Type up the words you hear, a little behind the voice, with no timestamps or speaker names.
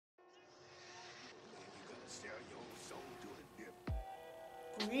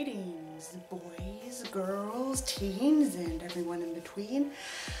Greetings, boys, girls, teens, and everyone in between.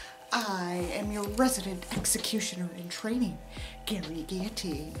 I am your resident executioner in training, Gary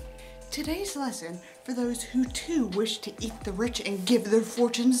Guillotine. Today's lesson, for those who too wish to eat the rich and give their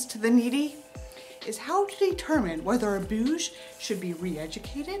fortunes to the needy, is how to determine whether a bouge should be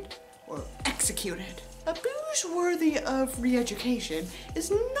re-educated or executed. A bouge worthy of re-education is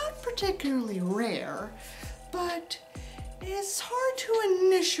not particularly rare, but it's hard to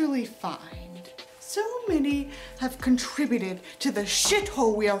initially find. So many have contributed to the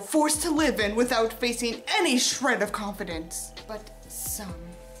shithole we are forced to live in without facing any shred of confidence. But some,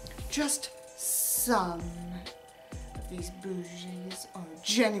 just some, of these bougies are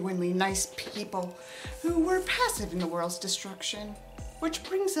genuinely nice people who were passive in the world's destruction. Which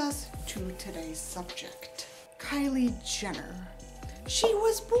brings us to today's subject, Kylie Jenner. She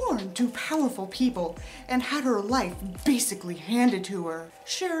was born to powerful people and had her life basically handed to her.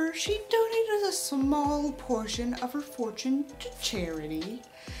 Sure, she donated a small portion of her fortune to charity,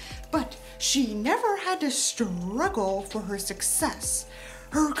 but she never had to struggle for her success.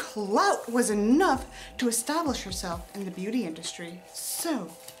 Her clout was enough to establish herself in the beauty industry. So,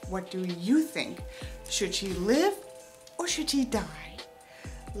 what do you think? Should she live or should she die?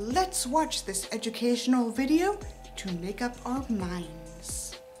 Let's watch this educational video to make up our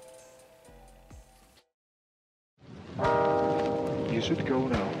minds. You should go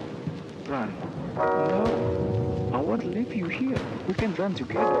now. Run. No, I won't leave you here. We can run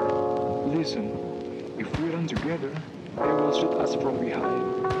together. Listen, if we run together, they will shoot us from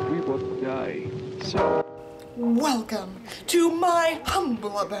behind. We both die. So... Welcome to my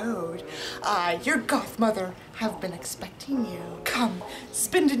humble abode. I, your goth mother, have been expecting you. Come,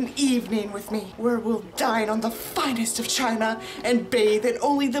 spend an evening with me, where we'll dine on the finest of China and bathe in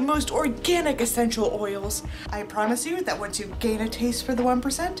only the most organic essential oils. I promise you that once you gain a taste for the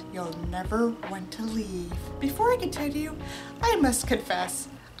 1%, you'll never want to leave. Before I continue, I must confess,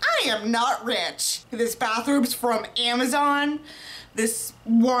 I am not rich. This bathroom's from Amazon. This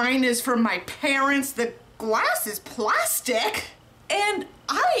wine is from my parents. The glass is plastic, and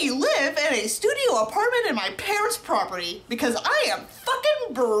I live in a studio apartment in my parents' property because I am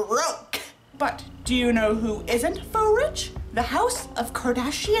fucking broke. But do you know who isn't faux rich? The House of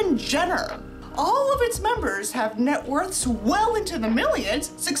Kardashian-Jenner. All of its members have net worths well into the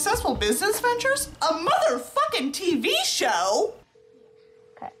millions, successful business ventures, a motherfucking TV show.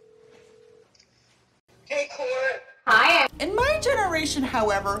 Hey, Court. Hi. In my generation,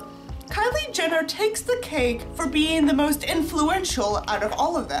 however, Kylie Jenner takes the cake for being the most influential out of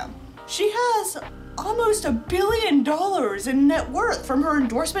all of them. She has almost $1 billion in net worth from her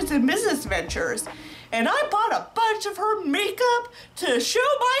endorsements and business ventures, and I bought a bunch of her makeup to show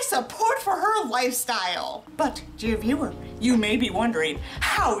my support for her lifestyle. But, dear viewer, you may be wondering,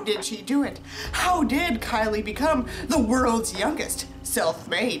 how did she do it? How did Kylie become the world's youngest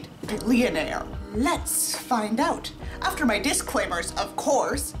self-made billionaire? Let's find out. After my disclaimers, of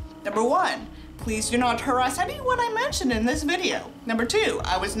course. Number 1, please do not harass anyone I mentioned in this video. Number 2,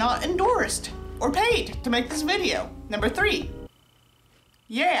 I was not endorsed or paid to make this video. Number 3,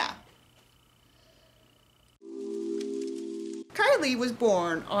 yeah. Kylie was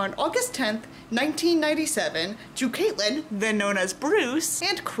born on August 10th, 1997 to Caitlyn, then known as Bruce,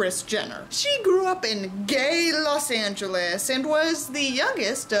 and Kris Jenner. She grew up in gay Los Angeles and was the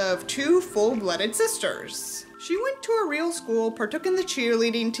youngest of 2 full-blooded sisters. She went to a real school, partook in the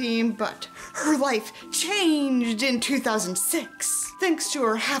cheerleading team, but her life changed in 2006. Thanks to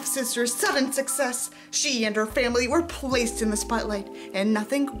her half-sister's sudden success, she and her family were placed in the spotlight, and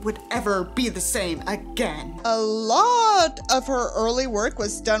nothing would ever be the same again. A lot of her early work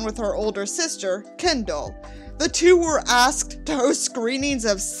was done with her older sister, Kendall. The two were asked to host screenings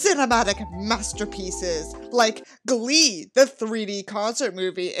of cinematic masterpieces like Glee, the 3D concert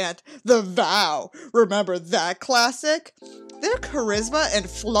movie, and The Vow. Remember that classic? Their charisma and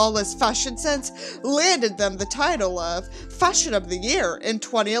flawless fashion sense landed them the title of Fashion of the Year in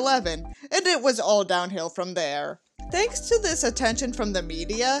 2011, and it was all downhill from there. Thanks to this attention from the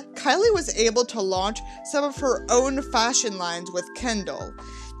media, Kylie was able to launch some of her own fashion lines with Kendall,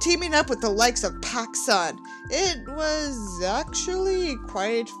 teaming up with the likes of PacSun. It was actually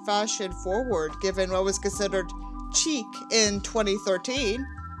quite fashion forward given what was considered chic in 2013.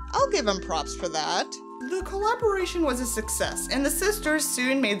 I'll give them props for that. The collaboration was a success, and the sisters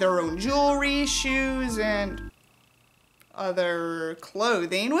soon made their own jewelry, shoes, and other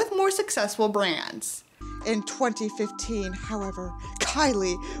clothing with more successful brands. In 2015, however,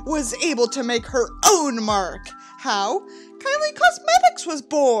 Kylie was able to make her own mark. How? Kylie Cosmetics was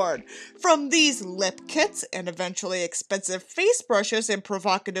born! From these lip kits and eventually expensive face brushes and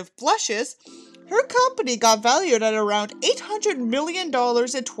provocative blushes, her company got valued at around $800 million in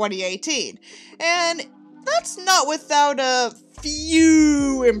 2018. And that's not without a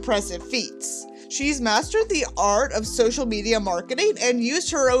few impressive feats. She's mastered the art of social media marketing and used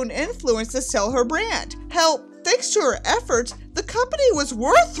her own influence to sell her brand. Hell, thanks to her efforts, the company was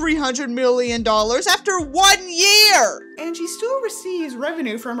worth $300 million after 1 year! And she still receives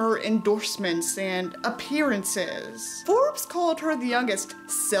revenue from her endorsements and appearances. Forbes called her the youngest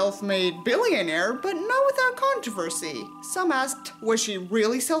self-made billionaire, but not without controversy. Some asked, was she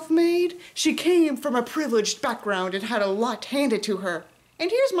really self-made? She came from a privileged background and had a lot handed to her. And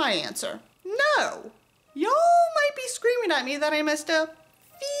here's my answer. No. Y'all might be screaming at me that I missed a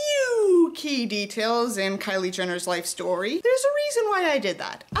few key details in Kylie Jenner's life story. There's a reason why I did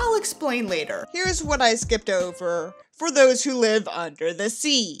that. I'll explain later. Here's what I skipped over for those who live under the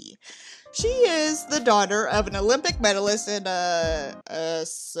sea. She is the daughter of an Olympic medalist and a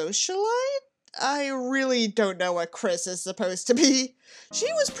socialite? I really don't know what Chris is supposed to be.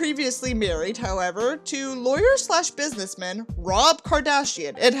 She was previously married, however, to lawyer/businessman Rob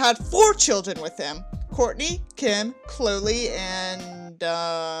Kardashian and had 4 children with him. Kourtney, Kim, Khloe, and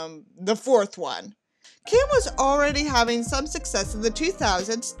the 4th one. Kim was already having some success in the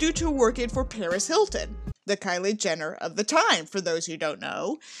 2000s due to working for Paris Hilton, the Kylie Jenner of the time, for those who don't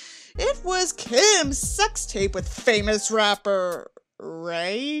know. It was Kim's sex tape with famous rapper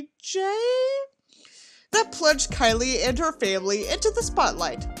Ray J that plunged Kylie and her family into the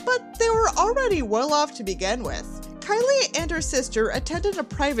spotlight, but they were already well off to begin with. Kylie and her sister attended a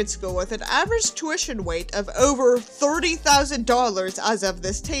private school with an average tuition rate of over $30,000 as of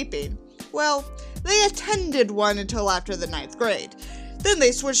this taping. Well, they attended one until after the 9th grade. Then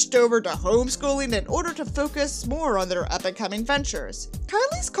they switched over to homeschooling in order to focus more on their up-and-coming ventures.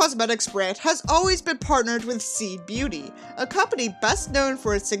 Kylie's cosmetics brand has always been partnered with Seed Beauty, a company best known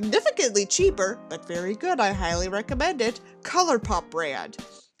for its significantly cheaper, but very good, I highly recommend it, ColourPop brand.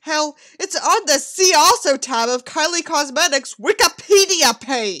 Hell, it's on the See Also tab of Kylie Cosmetics' Wikipedia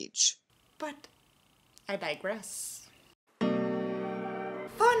page! But I digress.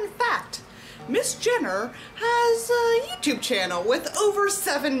 Fun fact! Miss Jenner has a YouTube channel with over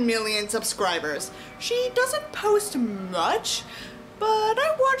 7 million subscribers. She doesn't post much, but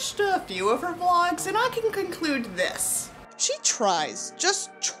I watched a few of her vlogs and I can conclude this. She just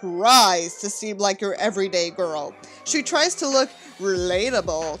tries to seem like your everyday girl. She tries to look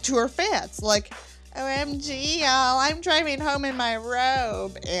relatable to her fans, like, OMG y'all, I'm driving home in my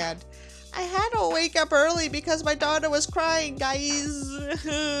robe, and I had to wake up early because my daughter was crying, guys.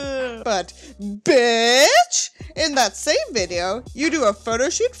 But, bitch! In that same video, you do a photo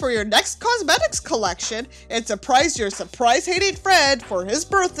shoot for your next cosmetics collection and surprise your surprise-hating friend for his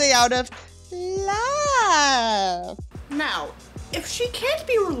birthday out of love. Now, if she can't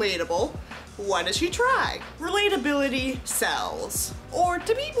be relatable, what does she try? Relatability sells. Or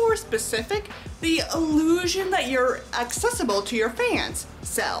to be more specific, the illusion that you're accessible to your fans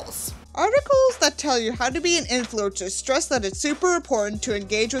sells. Articles that tell you how to be an influencer stress that it's super important to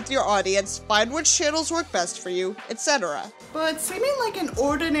engage with your audience, find which channels work best for you, etc. But seeming like an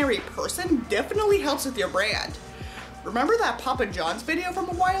ordinary person definitely helps with your brand. Remember that Papa John's video from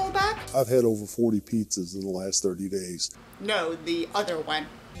a while back? I've had over 40 pizzas in the last 30 days. No, the other one.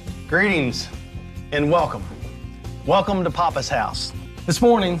 Greetings and welcome. Welcome to Papa's house. This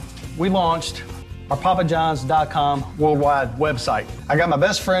morning, we launched our papajohns.com worldwide website. I got my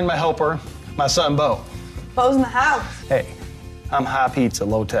best friend, my helper, my son, Bo. Bo's in the house. Hey, I'm high pizza,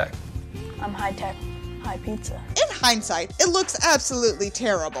 low tech. I'm high tech, high pizza. In hindsight, it looks absolutely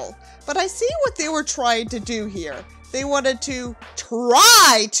terrible. But I see what they were trying to do here. They wanted to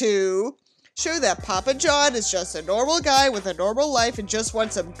try to show that Papa John is just a normal guy with a normal life and just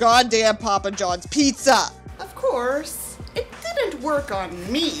wants some goddamn Papa John's pizza. Of course, it didn't work on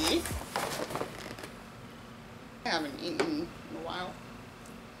me. I haven't eaten in a while.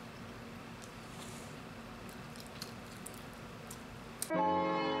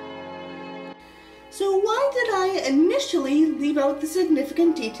 So why did I initially leave out the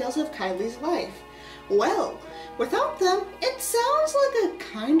significant details of Kylie's life? Well, without them, it sounds like a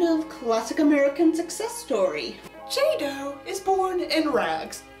kind of classic American success story. J-Doe is born in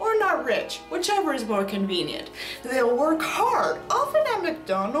rags, or not rich, whichever is more convenient. They'll work hard, often at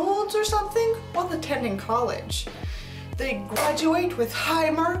McDonald's or something, while attending college. They graduate with high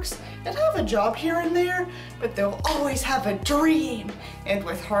marks and have a job here and there, but they'll always have a dream. And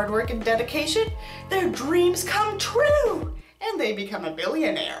with hard work and dedication, their dreams come true, and they become a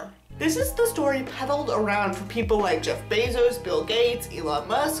billionaire. This is the story peddled around for people like Jeff Bezos, Bill Gates, Elon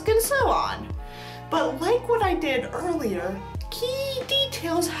Musk, and so on. But like what I did earlier, key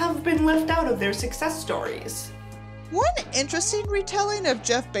details have been left out of their success stories. One interesting retelling of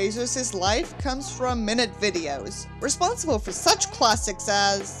Jeff Bezos' life comes from Minute Videos, responsible for such classics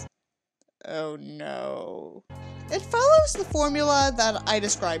as... oh no. It follows the formula that I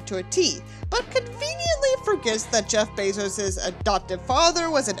described to a T, but conveniently forgets that Jeff Bezos' adoptive father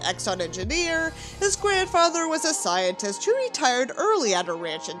was an Exxon engineer, his grandfather was a scientist who retired early at a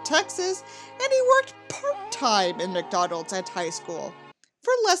ranch in Texas, and he worked part-time in McDonald's at high school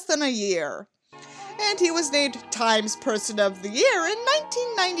for less than a year. And he was named Times Person of the Year in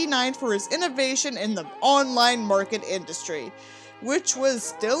 1999 for his innovation in the online market industry, which was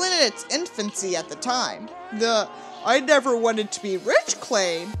still in its infancy at the time. The "I never wanted to be rich"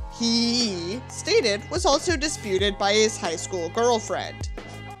 claim he stated was also disputed by his high school girlfriend.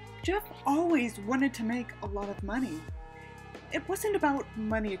 Jeff always wanted to make a lot of money. It wasn't about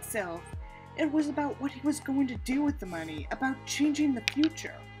money itself. It was about what he was going to do with the money, about changing the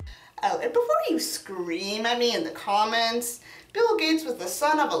future. Oh, and before you scream at me in the comments, Bill Gates was the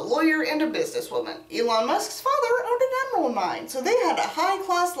son of a lawyer and a businesswoman. Elon Musk's father owned an emerald mine, so they had a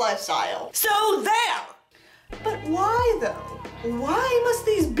high-class lifestyle. So there! But why though? Why must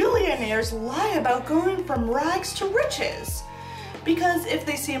these billionaires lie about going from rags to riches? Because if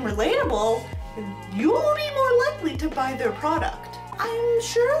they seem relatable, you'll be more likely to buy their product. I'm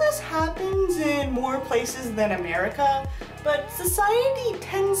sure this happens in more places than America, but society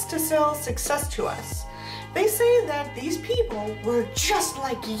tends to sell success to us. They say that these people were just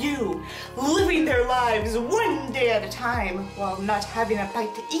like you, living their lives one day at a time while not having a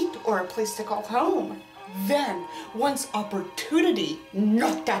bite to eat or a place to call home. Then, once opportunity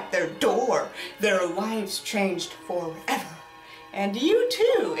knocked at their door, their lives changed forever. And you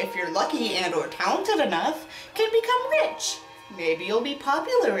too, if you're lucky and or talented enough, can become rich. Maybe you'll be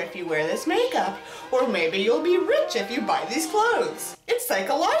popular if you wear this makeup, or maybe you'll be rich if you buy these clothes. It's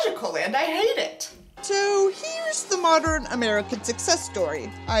psychological and I hate it. So here's the modern American success story.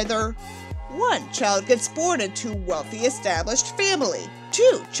 Either 1. Child gets born into wealthy established family.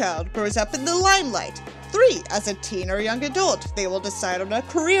 2. Child grows up in the limelight. 3. As a teen or young adult, they will decide on a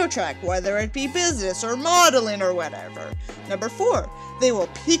career track, whether it be business or modeling or whatever. 4. They will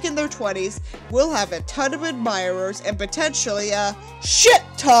peak in their 20s, will have a ton of admirers, and potentially a shit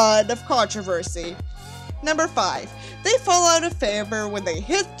ton of controversy. 5. They fall out of favor when they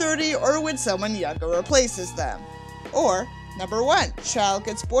hit 30 or when someone younger replaces them. Or 1. Child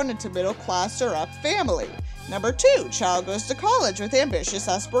gets born into middle class or up family. 2. Child goes to college with ambitious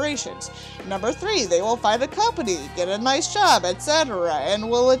aspirations. 3. They will find a company, get a nice job, etc., and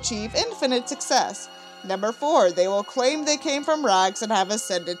will achieve infinite success. 4. They will claim they came from rags and have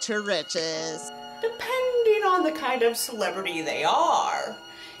ascended to riches. Depending on the kind of celebrity they are.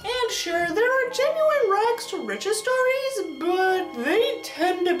 And sure, there are genuine rags to riches stories, but they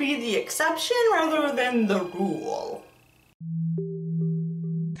tend to be the exception rather than the rule.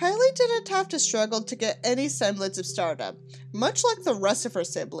 Kylie didn't have to struggle to get any semblance of stardom, much like the rest of her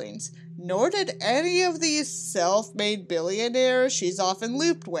siblings, nor did any of these self-made billionaires she's often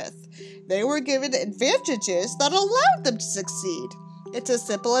looped with. They were given advantages that allowed them to succeed. It's as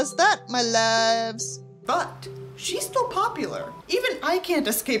simple as that, my loves. But she's still popular. Even I can't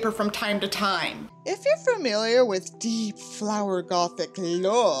escape her from time to time. If you're familiar with deep Flowergothic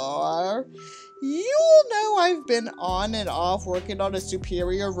lore, you'll know I've been on and off working on a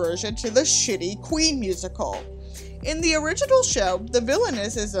superior version to the shitty Queen musical. In the original show, the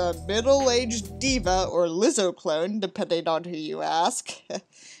villainess is a middle-aged diva or Lizzo clone, depending on who you ask,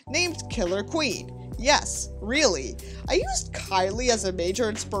 named Killer Queen. Yes, really. I used Kylie as a major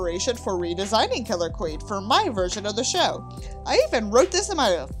inspiration for redesigning Killer Queen for my version of the show. I even wrote this in my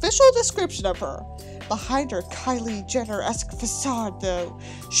official description of her. Behind her Kylie Jenner-esque facade, though,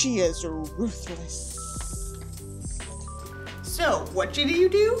 she is ruthless. So, what did you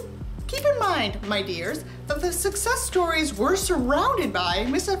do? Keep in mind, my dears, that the success stories we're surrounded by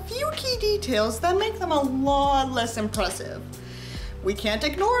miss a few key details that make them a lot less impressive. We can't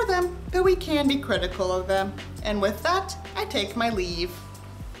ignore them, but we can be critical of them. And with that, I take my leave.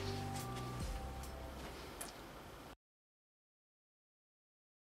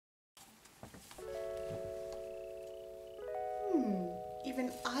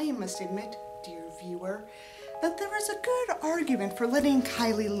 Even I must admit, dear viewer, that there is a good argument for letting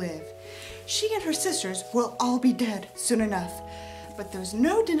Kylie live. She and her sisters will all be dead soon enough, but there's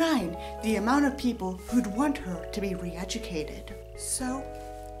no denying the amount of people who'd want her to be re-educated. So,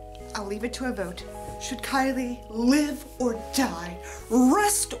 I'll leave it to a vote. Should Kylie live or die?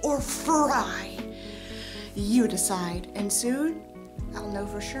 Rest or fry? You decide, and soon I'll know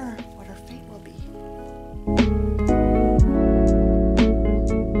for sure what her fate will be.